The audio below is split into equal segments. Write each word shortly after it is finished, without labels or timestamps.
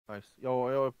나이스.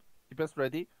 요 디펜스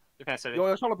레디. Defense ready.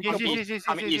 요 샬롯 비켜.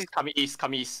 Come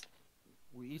east.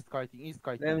 We east kiting.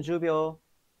 램 주벼.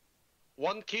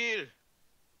 One kill.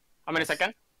 How many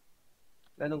seconds?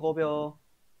 레는 고벼.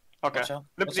 Okay. Watch out.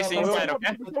 Look Watch this out. inside,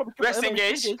 okay? West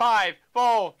engage. 5,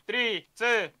 4, 3,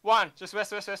 2, 1. Just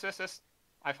west.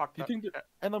 I fucked up.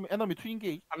 Enemy to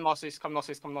engage. Come northeast,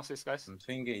 guys.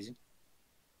 투인게이지.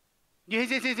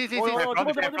 Defend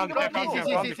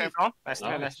front. Nice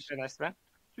man.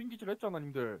 to engage 했잖아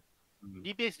님들.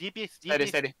 DPS.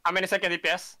 Steady. How many seconds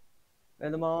DPS?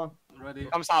 레드먼. Ready.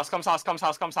 Come south.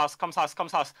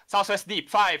 Southwest deep.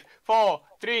 5, 4,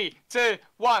 3, 2,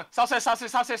 1. Southwest. Okay,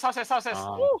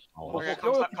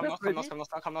 come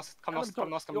north.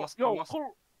 요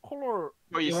컬러.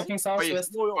 Go east. Working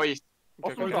southwest. Go east.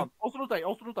 Okay. 어스로 다이.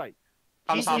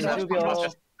 Come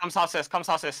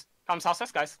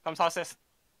southwest, guys. Come southwest.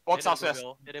 Walk southwest.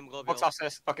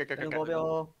 Okay. 레는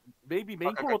고벼. Maybe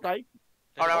main 컬러 다이.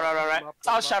 Alright.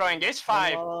 South shadow engage.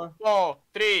 5, 4,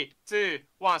 3, 2,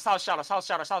 1. South shadow.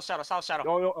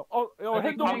 요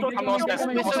핸드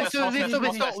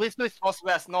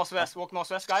Northwest. Walk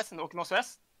northwest, guys. Walk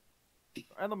northwest.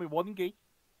 enemy one engage.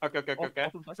 Okay.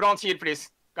 Front hit,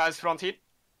 please. Guys, front hit.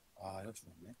 아 이거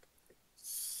죽었네.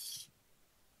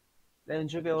 레는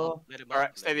주벼.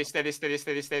 Alright, steady.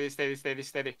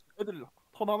 애들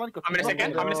턴 하나니까. How many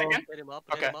second?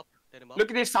 Okay. Look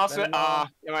at this southwest.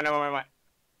 Never mind.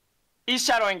 East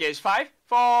shadow engage. 5,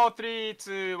 4, 3,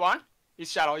 2, 1.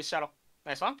 East shadow.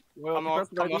 Nice one. Come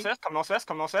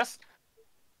northwest.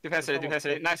 Defense ready.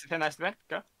 Nice defend.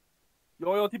 Okay.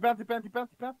 요 디펜.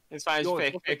 It's fine. It's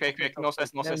fake.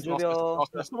 Northwest.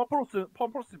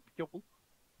 펌프로스 비켜고.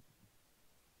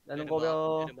 레는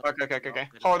고벼. Okay.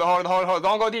 Hold.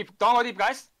 Don't go deep,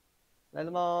 guys.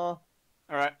 레드먼.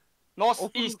 Alright.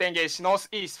 Northeast engage.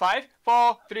 Northeast. 5,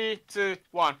 4, 3, 2,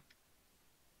 1.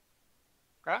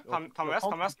 Okay. Come west.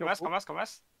 Come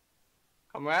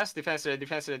west. Defense ready.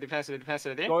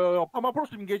 요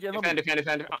펌프로스 engage enemy.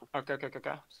 Defend. Okay.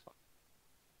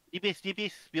 DPS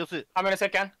미오스. How many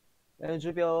seconds? 레는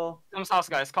주벼. Come south,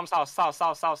 guys. Come south.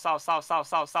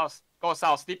 Go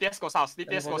south. DPS go south.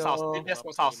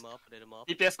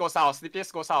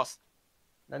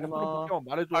 레드먼.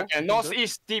 말해줘. Okay.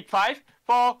 Northeast deep. 5,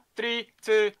 4, 3,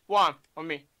 2, 1. On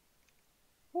me.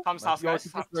 Come south, guys.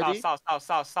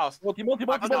 South. 요 디몬.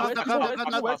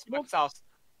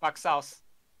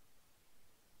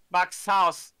 Back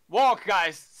south. Walk,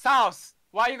 guys. South.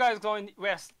 Why are you guys going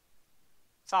west?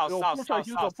 South. 프로사이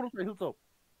힐업.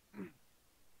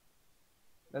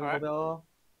 레는 고벼.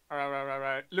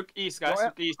 Alright. Look east, guys.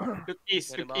 Go Look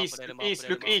east. Level.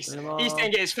 East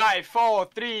engage. 5, 4,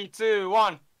 3, 2,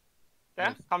 1.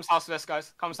 Okay. Come southwest,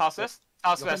 guys.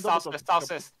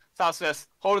 Southwest.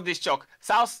 Hold this choke.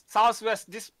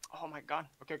 Southwest. This. Oh my god.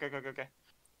 Okay.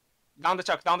 Down the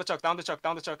choke. 다운들.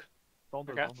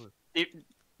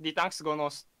 The tanks go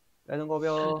north. 레는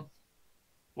고벼.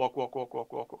 Walk.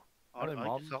 아니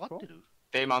마음 싸갔대요.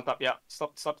 They mount up. Yeah.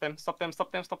 Stop them.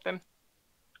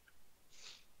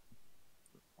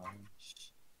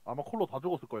 아마 콜로 다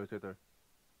죽었을 거예요, 쟤들.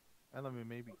 enemy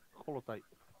maybe 콜로 다이.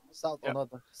 South Yeah.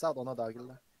 another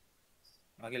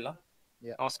아길라?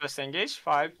 Northwest engage.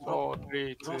 5, 4,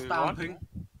 3, 2, Rosta 1. ping.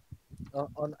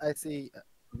 on I see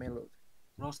main road.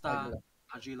 Rosta.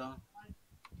 Agila.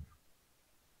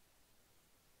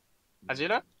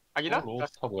 Agila?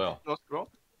 로스타 뭐야? North bro.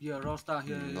 Yeah, Rosta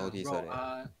here. No, these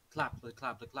are it. Clap.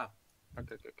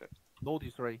 Okay. No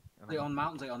disarray. They on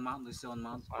mount. They stay on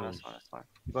mount. That's fine.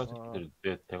 이가 새끼들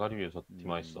내 대가리 위에서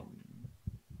디마했어.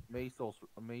 Mace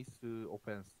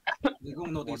offense. They go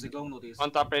notice.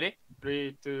 On top ready.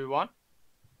 3, 2, 1.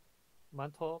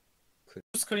 많다. 투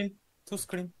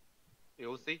스크린.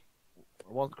 AOC.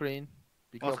 One screen.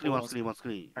 원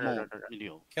스크린.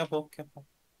 이리요. 캐퍼.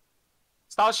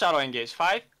 South shadow engage.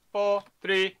 5, 4,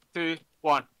 3, 2,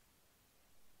 1.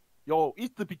 Yo,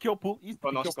 east be careful.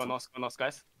 Go north,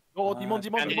 guys. 요 디몬.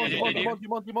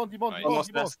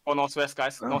 Go northwest,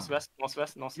 guys. Northwest.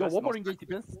 요 워머 engage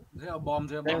defense. They are bomb.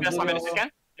 DPS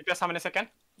how many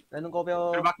seconds? 레는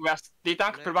고벼. Pull back west.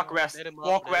 D-tank, pull back west.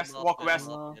 Walk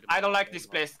west. I don't like this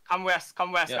place. Come west,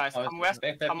 guys. Come west.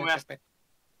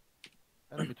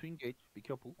 enemy to engage. Be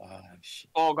careful. 아씨.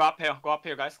 Oh, go up here,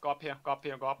 guys. Go up here.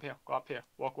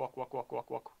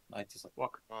 Walk. 나이트 사.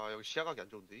 아 여기 시야각이 안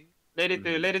좋은데. Let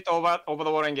it over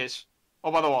the wall engage.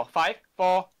 Over the wall. 5,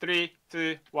 4, 3,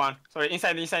 2, 1. Sorry,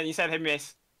 inside heavy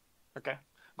mace. Okay.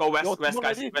 Go west, guys.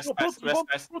 West, guys.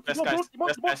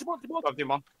 Of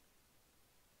demon.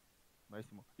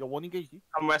 나이스 뭐. 요 원 engage.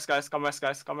 Come west, guys.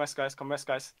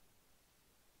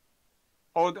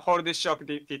 Hold this shock,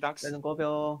 D-tanks. 레는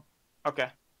고벼. Okay.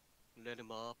 Let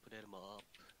him up.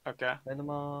 Okay.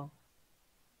 레드마.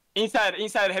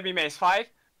 Inside heavy mace. 5,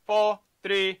 4,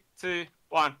 3, 2,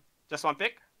 1. Just one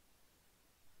pick.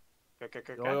 Okay.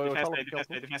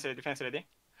 Defense ready.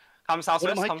 Come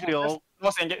southwest. 오랜만에 할게요.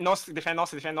 North defend.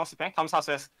 Come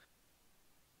southwest.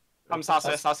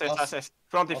 Southwest.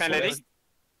 Front defend ready.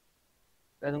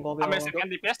 레드 How many 거병. second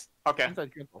DPS? Okay.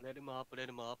 인사이드 캔터. Let him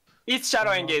up. Each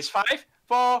shadow engage. 5,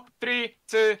 4, 3,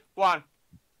 2, 1.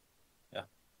 Yeah.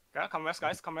 Okay, come west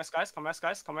guys. 디펜스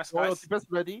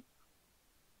레디.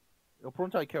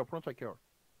 프론차이 케어.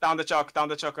 Down the chalk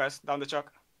guys. Down the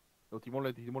chalk. 디몬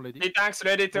레디. The tanks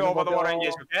ready to over the wall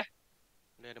engage, okay?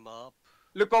 Let him up.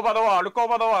 Look over the wall.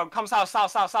 Come south.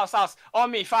 On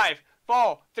me. 5,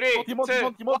 4, 3, 2.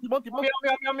 디몬.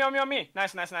 Me.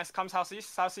 Nice. Come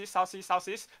southeast.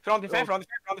 Front defend.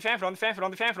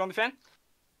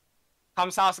 Come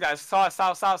south, guys. South.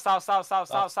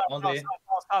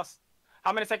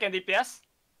 How many second DPS?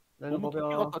 레드 너무 깊게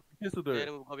거병. 갔다 디펜스들. Let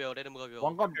him go.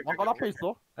 왕관 앞에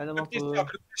있어. 레드마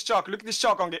Look this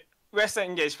chalk on the west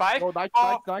engage. 5, 어, 나이스.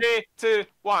 4, 3, 2,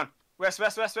 1. West.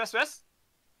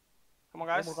 Come on,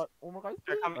 guys. 오물 가이스.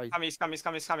 Okay, come east. Timon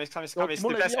Defense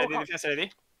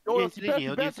ready.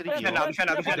 디펜스.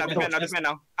 Defend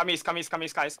now. Come east, guys.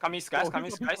 Come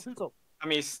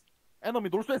east. 에너미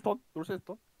놀스웨스턴.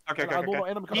 Okay.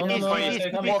 에너미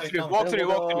Walk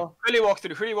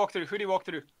through. Fully walk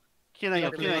through. 키나요.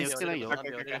 이거 플레이스. Okay.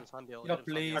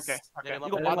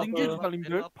 이거 마딘게이지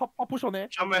달님들 파포션에.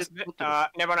 Come west.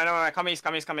 Never. Come east.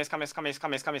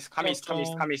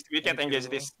 We can't engage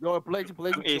this. 여 블레이즈.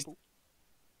 Come east.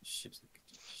 씹새끼.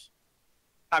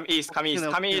 Come east, guys.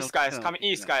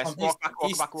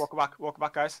 Walk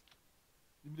back, guys.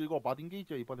 님들 이거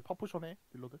마딘게이지야 이번에 파포션에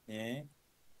딜러들. 예.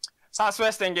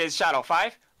 Southwest engage shadow.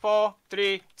 5, 4,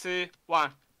 3, 2,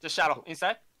 1. Just shadow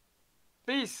inside.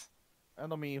 Please.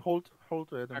 에너미 홀드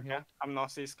에너미. Okay. Come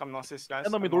northeast, guys.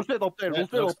 에너미 놀스웨스 업데일.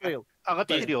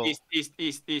 아가티 드려. East.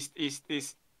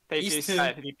 Take east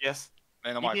side DPS.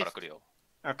 目の前から来るよ。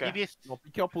 Okay. DBS.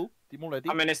 Be careful. 디몬 레디.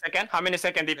 How many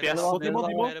second DPS? 디몬.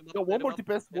 원몰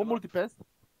디펜스.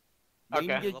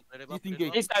 Okay.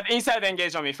 디스engage. Inside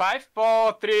engage on me. 5,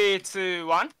 4, 3, 2,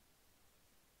 1.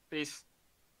 Please.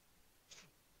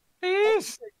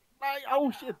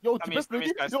 아우 쉣. 요 Come 디펜스 east,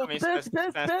 레디. guys. 요 Come east, 디펜스.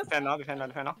 Defend now.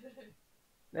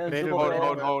 레드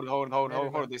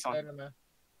거병. Hold this on.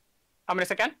 How many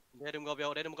second? Let him go.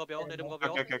 Okay.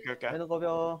 레드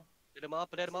거병. Let him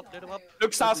up.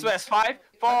 Look southwest. 5,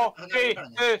 4, 3,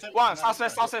 2, 1.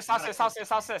 Southwest.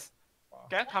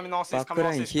 Okay. Come northeast. Come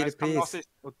northeast.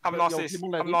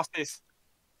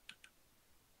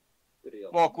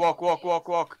 Walk.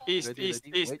 East.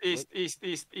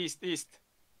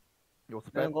 요 레드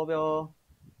스펠. 거병.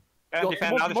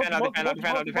 Defend now.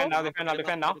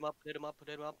 Let him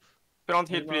up. Front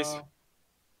hit, please.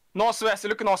 Northwest.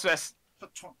 Look northwest.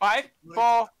 5,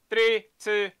 4, 3,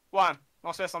 2, 1.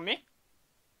 Northwest on me.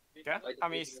 Okay.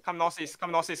 Come east. Come northeast,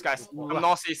 guys. Come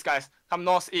northeast, guys.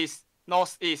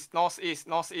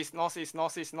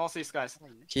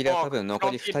 ヒーラー多分残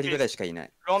り2人ぐらいしかいな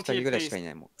い。2 Front 人 hit, ぐらいしか please. い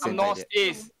ないもん。 Come 全体で。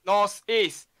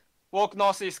 northeast. Walk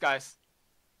northeast, guys.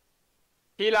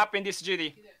 Heal up in this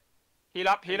GD. Heal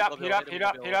up.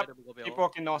 Keep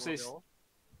walking northeast.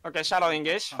 Okay, shadow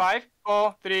engage. 5,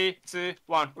 4, 3, 2,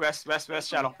 1. West,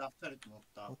 shadow.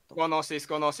 Go northeast,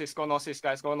 guys.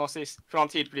 Go northeast.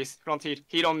 Front hit, please.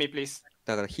 Heal on me, please.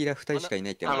 だからヒーラー2人しかい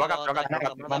ないっていうの。分かった。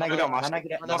マナ切れ。マナ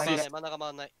が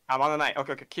回んない。まだない。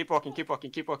Okay. Keep walking.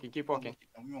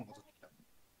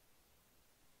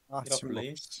 あ、プレ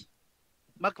イス。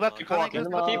マック。Keep walking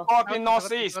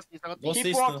northeast. Keep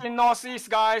walking northeast,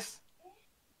 guys.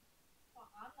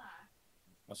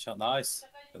 よっしゃ、ナイス。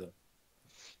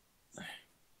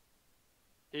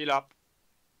Heal up.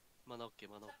 マナオッケー。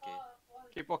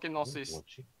 Keep walking northeast.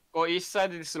 Go east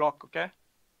side of this rock, okay?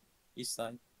 イース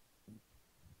タイ。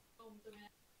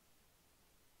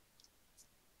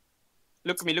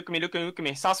 Look me.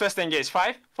 Southwest engage.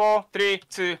 5, 4, 3,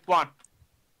 2, 1.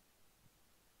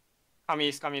 Come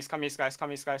east, guys.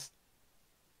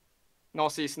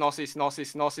 Northeast.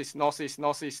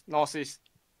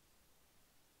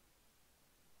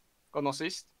 Go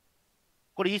northeast.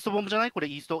 これイーストボムじゃない？これ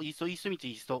イースト道イ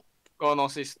ースト。 Go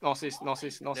northeast. Let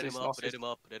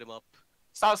him up.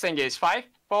 South engage. 5,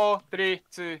 4, 3,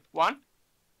 2, 1.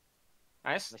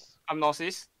 Nice. I'm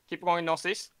northeast. Keep going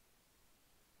northeast.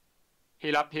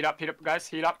 Heal up, guys.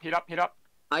 Heal up.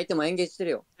相手もエンゲージして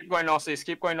るよ。Keep going northeast.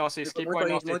 Keep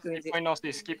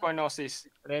going northeast.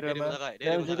レルム長い。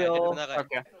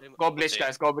Okay. Go bridge,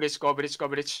 guys. Go bridge. How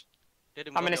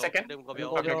many seconds?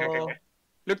 Okay.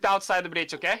 Look outside the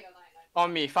bridge, okay?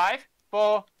 On me. 5,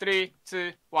 4, 3,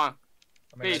 2, 1.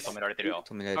 止め Please. られてるよ。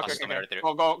止められて Okay, る。 止められてる。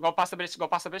 Go past the bridge, go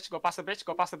past the bridge, go past the bridge,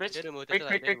 go past the bridge. レルム打て Quick, て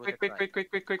ない quick, レル quick, ム打て quick, てない quick, quick,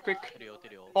 quick, quick, quick. 打てるよ打て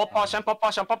るよ Pop potion, pop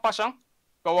potion, pop potion.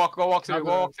 Go walk through, go walk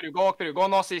through, go walk through, go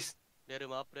northeast. レル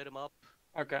ムアップレルムアップ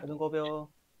Okay. 레든 5秒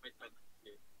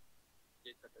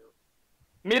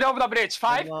Middle of the bridge.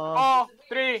 5, 4,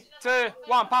 3, 2,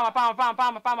 1. Palma, palma, palma,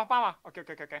 palma, palma, palma. Okay,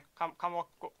 okay, okay, okay. Come walk.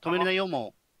 Go. 止めれないよ、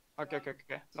も Okay, okay, okay,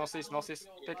 okay. Northeast, northeast.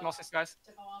 Take northeast, guys.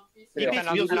 う。Defend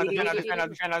now, DPS 秒数 defend now, defend now,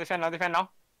 defend now, defend now, defend now.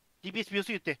 DPS 秒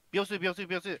数言って。秒数、秒数、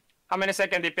秒数。 How many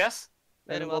second DPS?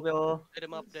 레든 5秒レル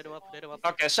ムアップレルムアップレルムアップ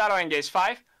Okay, shadow engage.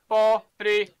 5, 4,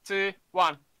 3, 2,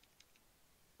 1.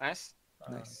 Nice.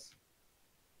 ナイス。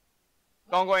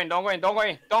 Don't go in, don't go in, don't go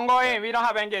in. Don't go in. We don't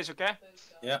have engage, okay?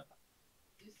 Yeah.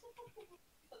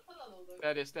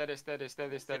 Steady, steady, steady,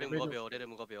 steady, レ steady. ルム5秒レル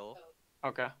ム5秒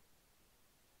Okay.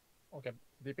 오케이.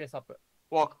 DPS 아프.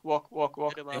 Walk, walk, walk, レ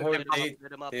walk. ルムアッ They プ hold- レ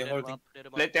ルムアップレルムアップ they レルムアッ holding. プレ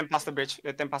ルムアッ Let them pass the bridge.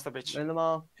 Let them pass the bridge.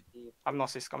 레드마 Come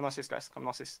northeast, come northeast, guys. Come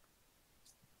northeast.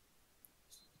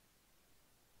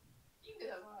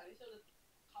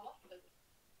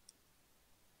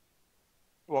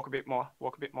 Walk a bit more,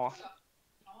 walk a bit more.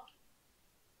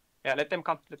 Yeah, let them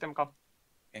come, let them come.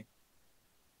 Okay.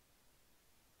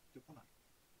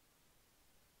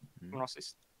 Come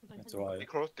northeast. 들어와요. They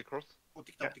cross, they cross.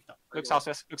 Look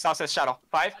southwest, look southwest, shadow.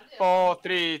 5, 4,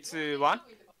 3, 2, 1.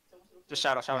 Just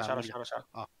shadow, shadow, Yeah, shadow, really. shadow,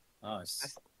 shadow.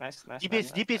 나이스. Nice, nice.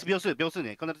 DPS、DPS 秒数、秒数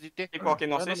ね。必ず言って。 Keep walking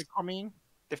Enemy northeast. coming.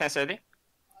 Defense ready.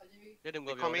 レル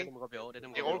ム5秒レルム5秒レル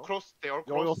ム They 5 all 秒 cross, they all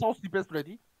요 cross. 사우스 디펜스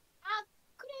레디.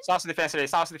 South defense ready,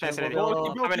 south defense ready.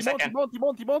 어, How many seconds?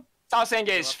 디몬. South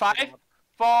engage. 5,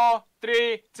 4,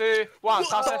 3, 2, 1.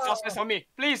 Southwest, southwest on me.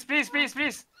 Please, please, please,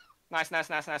 please. Nice, nice,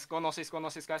 nice, nice. Go northeast, go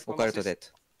northeast, guys. オ Go カルト northeast. デ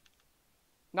ッド。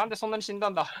なんでそんなに死んだ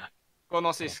んだ Go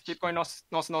northeast. Keep going north,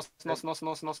 north, north, north, north,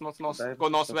 north, north, north, north. Go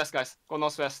northwest, guys. Go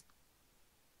northwest.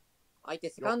 相手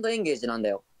セカンドエンゲージなんだ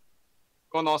よ。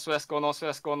 Go northwest, go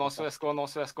northwest, go northwest, go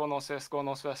northwest, go northwest, go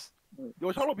northwest.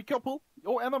 요 샬로 be careful.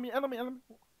 요 enemy.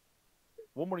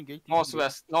 One more engage.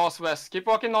 Northwest, northwest. Keep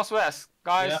walking northwest,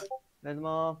 guys. Yeah.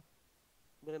 레드마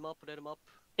レルムアップレルムアップ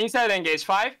Inside engage.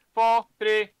 5, 4,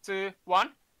 3, 2,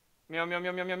 1. Meow, meow,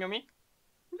 meow, meow, meow, meow, meow.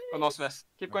 Go northwest.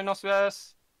 Keep going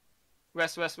northwest.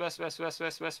 West, west, west, west, west,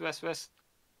 west, west, west, west.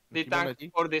 D-tank,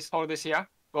 hold this here.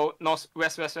 Go north,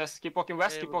 west, west, west. Keep walking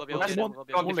west, レル keep ム5 walking 秒 west. レルム5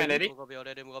秒 Don't defend レ ready. ルム5秒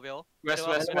レルム5秒 West,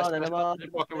 west, 레드마 west, 레드마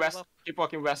keep walking west. Keep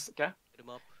walking west, okay? レル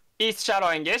ムアップ East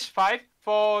shadow engage. 5,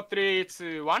 4, 3,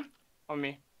 2, 1. On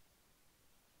me.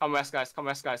 Come west, guys. Come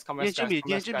west, guys. Come ディ west, 準 guys. 備、 Come デ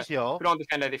ィ west, 準備 guys. してよ。 Front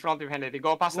defend ready. Front defend ready.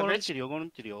 Go past the ゴール bridge. ってるよ、ゴール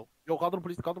ってるよ。 요 가드론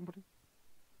프리스.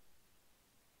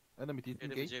 Enemy レルム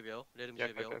disengage. 10秒レルム Okay,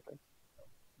 10 okay, 秒 okay.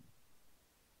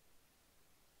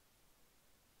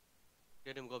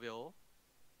 レルム5秒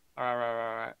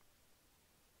Alright,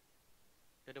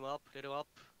 レルムアップレルムアッ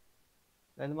プ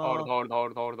레드마 alright,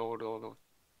 alright. Hold.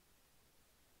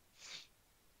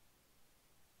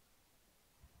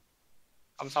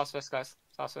 Come southwest, guys.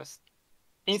 Southwest.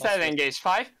 Inside engage.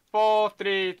 5, 4,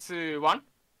 3, 2, 1.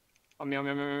 On me.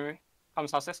 Come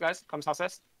southwest, guys. Come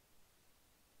southwest.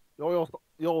 요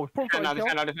프롬 Defend now,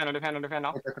 사이드. defend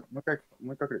now. もう一回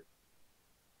来る。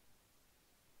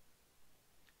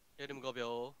レルム5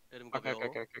秒レルム Okay, 5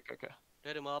 okay, 秒 okay.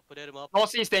 レルムアップレルムアップ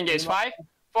Northeast engage. 5,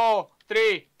 4,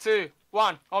 3, 2,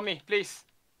 1. On me, please.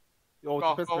 요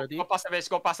Go, 디펜스 go, 레디. go past the bridge.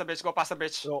 Go past the bridge. Go past the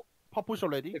bridge. 요 파푸셔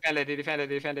레디. Defend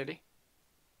ready.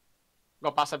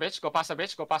 Go past the bridge. Go past the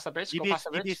bridge. Go past the bridge. Go past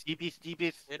the bridge.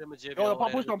 DPS。レルム10 요 秒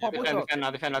파푸셔. Defend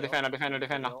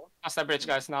now. Pass the bridge,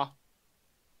 guys, now.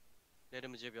 レル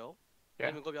ム10秒 Yeah.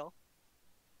 レルム5秒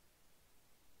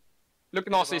Look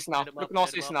northeast now. Look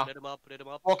northeast now. レルムアップレル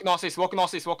ムアップ Walk northeast.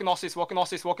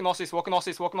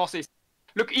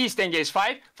 Look east, engage.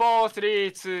 5, 4,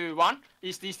 3, 2, 1.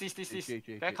 East.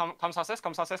 Okay, come southwest.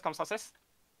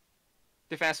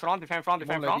 Defense front.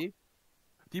 디몬.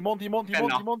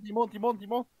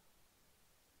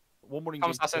 One more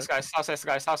Come engage. southwest,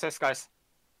 guys.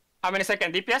 How many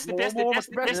seconds? DPS.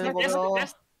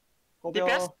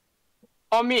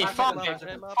 On me. 5,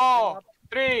 4,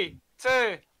 3,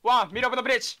 2, 1. Middle of the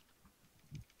bridge.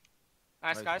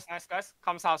 Nice, guys.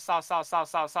 Come south.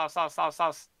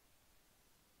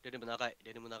 レルム長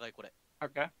いこれ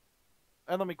Okay.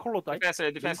 Enemy 콜로 다이.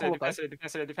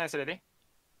 Defense ready.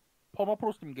 퍼마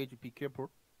프로스트 engage. Be careful.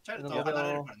 Don't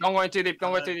go into deep. レ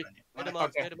ルムアッ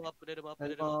プレルムアップレルムアップ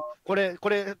レルムアップこ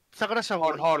れ、下がらした方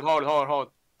がいい。 Hold.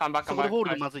 Come back. そこでホール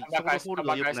ドまずい。そこでホールド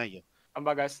は良くないよ。 Come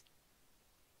back, guys.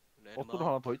 レルム 어스로 アッ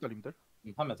하나 더 있다, 님들.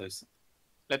 한 명 더 있어.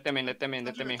 Let them in.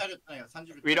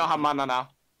 We don't have mana now.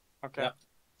 Okay. Yeah.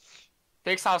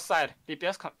 Take south side.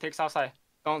 DPS take south side.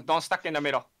 Don't stuck in the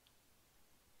middle.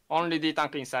 Only D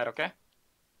tank inside, okay?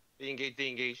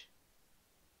 De-engage.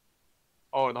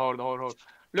 Hold.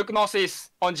 Look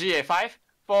northeast on GA. 5,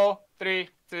 4, 3,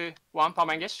 2, 1. Palm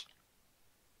engage.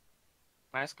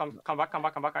 Nice. Come back,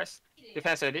 guys.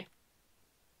 Defense ready.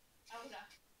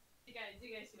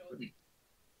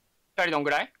 2人どんぐ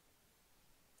らい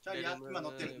今乗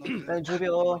ってる。 10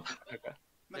秒。 Okay.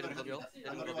 レルム5秒。レ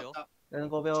ルム5秒。レル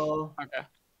ム5秒。 Okay.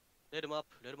 レルムアッ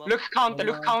プ。レルムアッ Look プ。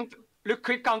 counter. Look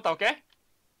quick counter, okay?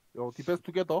 Yo, defense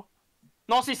together.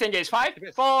 Northeast engage.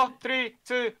 5, 4, 3,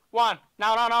 2, 1.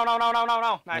 Now.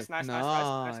 Nice.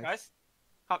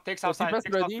 Take south side. Defense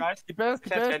Take south, ready. guys. Defense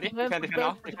ready. Defend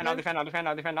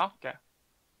now. Okay.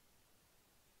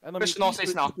 Push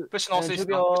northeast now. Push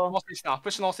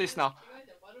northeast now.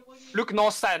 Look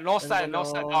north side.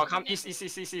 Oh, come east.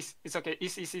 It's okay.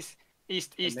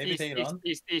 East. Maybe they run.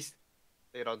 East.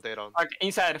 They run. Okay,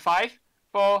 inside. 5,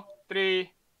 4,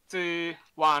 3, 2,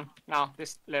 1. Now,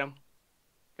 just let them.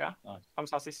 Okay. Nice. Come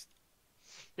southeast.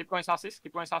 Keep going southeast.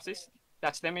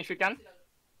 Catch them if you can.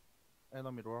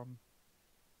 Enemy run.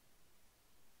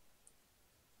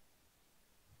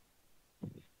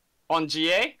 On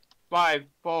GA. 5,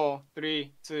 4,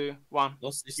 3, 2, 1.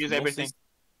 Northeast, Use everything.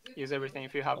 Use everything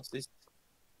if you have. Northeast.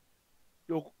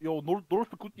 Yo, north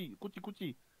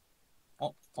Gucci.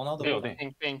 Oh, another 네, one. 네.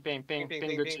 Ping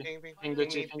Gucci.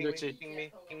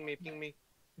 Ping me.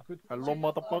 Hello,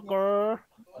 motherfucker.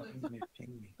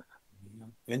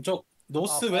 왼쪽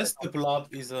노스 웨스트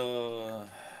블랍 is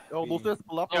Yo, northwest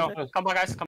block. Yo, come back, guys.